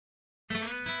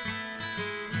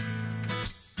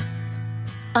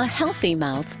A healthy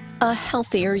mouth, a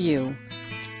healthier you.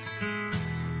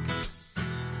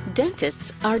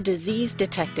 Dentists are disease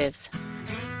detectives.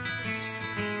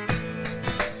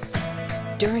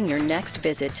 During your next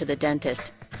visit to the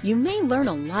dentist, you may learn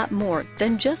a lot more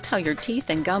than just how your teeth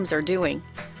and gums are doing.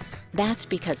 That's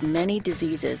because many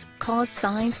diseases cause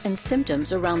signs and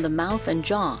symptoms around the mouth and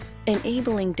jaw,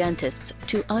 enabling dentists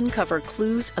to uncover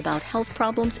clues about health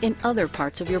problems in other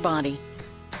parts of your body.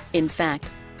 In fact,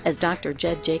 as Dr.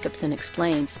 Jed Jacobson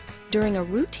explains, during a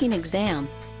routine exam,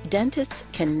 dentists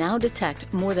can now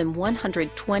detect more than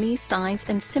 120 signs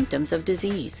and symptoms of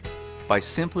disease. By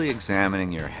simply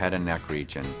examining your head and neck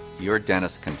region, your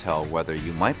dentist can tell whether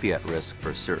you might be at risk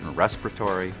for certain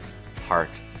respiratory, heart,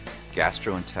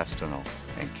 gastrointestinal,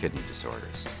 and kidney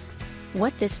disorders.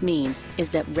 What this means is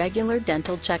that regular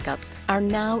dental checkups are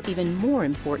now even more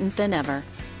important than ever.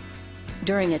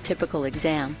 During a typical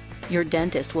exam, your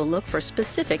dentist will look for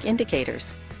specific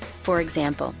indicators. For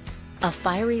example, a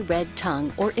fiery red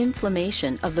tongue or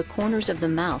inflammation of the corners of the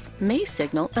mouth may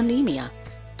signal anemia.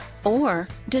 Or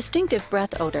distinctive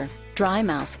breath odor, dry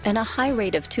mouth, and a high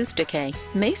rate of tooth decay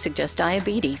may suggest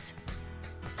diabetes.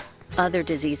 Other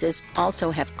diseases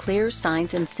also have clear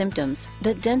signs and symptoms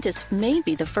that dentists may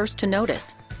be the first to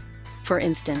notice. For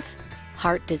instance,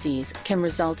 heart disease can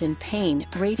result in pain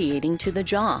radiating to the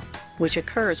jaw, which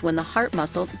occurs when the heart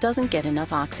muscle doesn't get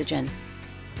enough oxygen.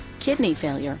 Kidney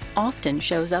failure often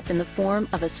shows up in the form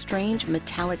of a strange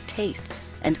metallic taste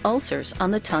and ulcers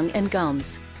on the tongue and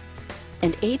gums.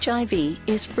 And HIV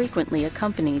is frequently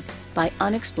accompanied by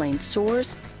unexplained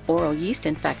sores, oral yeast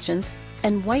infections,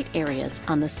 and white areas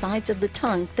on the sides of the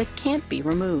tongue that can't be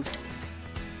removed.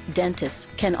 Dentists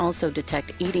can also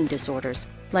detect eating disorders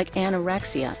like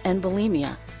anorexia and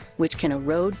bulimia, which can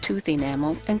erode tooth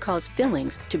enamel and cause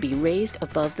fillings to be raised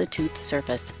above the tooth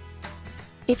surface.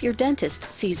 If your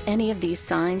dentist sees any of these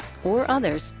signs or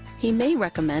others, he may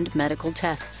recommend medical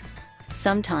tests,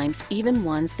 sometimes even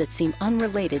ones that seem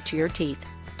unrelated to your teeth.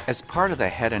 As part of the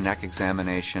head and neck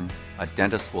examination, a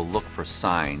dentist will look for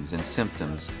signs and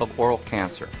symptoms of oral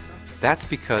cancer. That's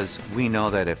because we know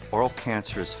that if oral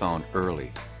cancer is found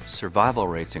early, survival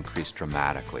rates increase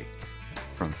dramatically,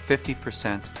 from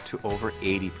 50% to over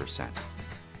 80%.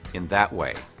 In that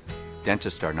way,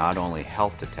 dentists are not only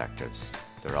health detectives,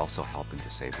 they're also helping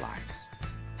to save lives.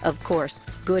 Of course,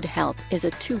 good health is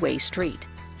a two-way street.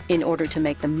 In order to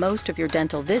make the most of your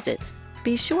dental visits,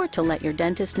 be sure to let your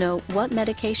dentist know what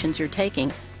medications you're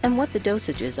taking and what the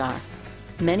dosages are.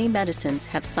 Many medicines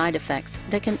have side effects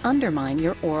that can undermine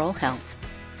your oral health.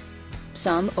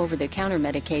 Some over-the-counter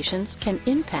medications can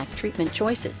impact treatment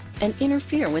choices and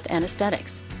interfere with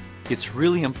anesthetics. It's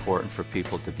really important for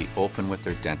people to be open with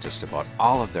their dentist about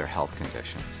all of their health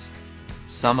conditions.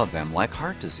 Some of them, like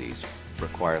heart disease,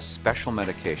 require special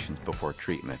medications before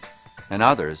treatment, and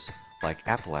others, like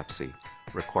epilepsy,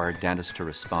 require dentists to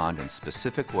respond in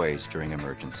specific ways during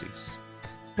emergencies.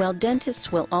 While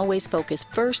dentists will always focus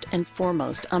first and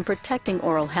foremost on protecting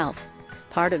oral health,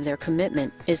 part of their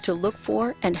commitment is to look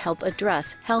for and help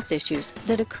address health issues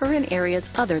that occur in areas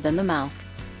other than the mouth.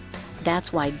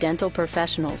 That's why dental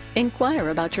professionals inquire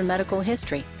about your medical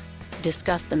history,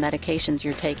 discuss the medications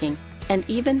you're taking, and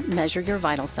even measure your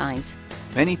vital signs.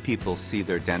 Many people see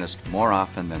their dentist more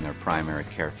often than their primary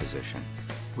care physician,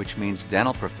 which means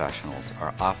dental professionals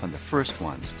are often the first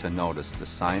ones to notice the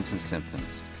signs and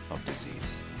symptoms of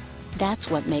disease.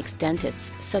 That's what makes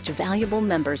dentists such valuable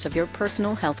members of your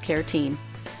personal health care team.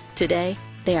 Today,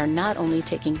 they are not only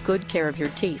taking good care of your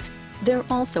teeth, they're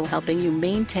also helping you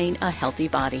maintain a healthy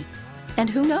body. And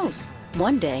who knows,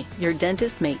 one day your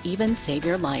dentist may even save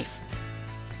your life.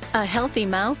 A healthy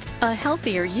mouth, a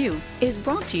healthier you is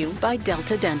brought to you by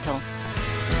Delta Dental.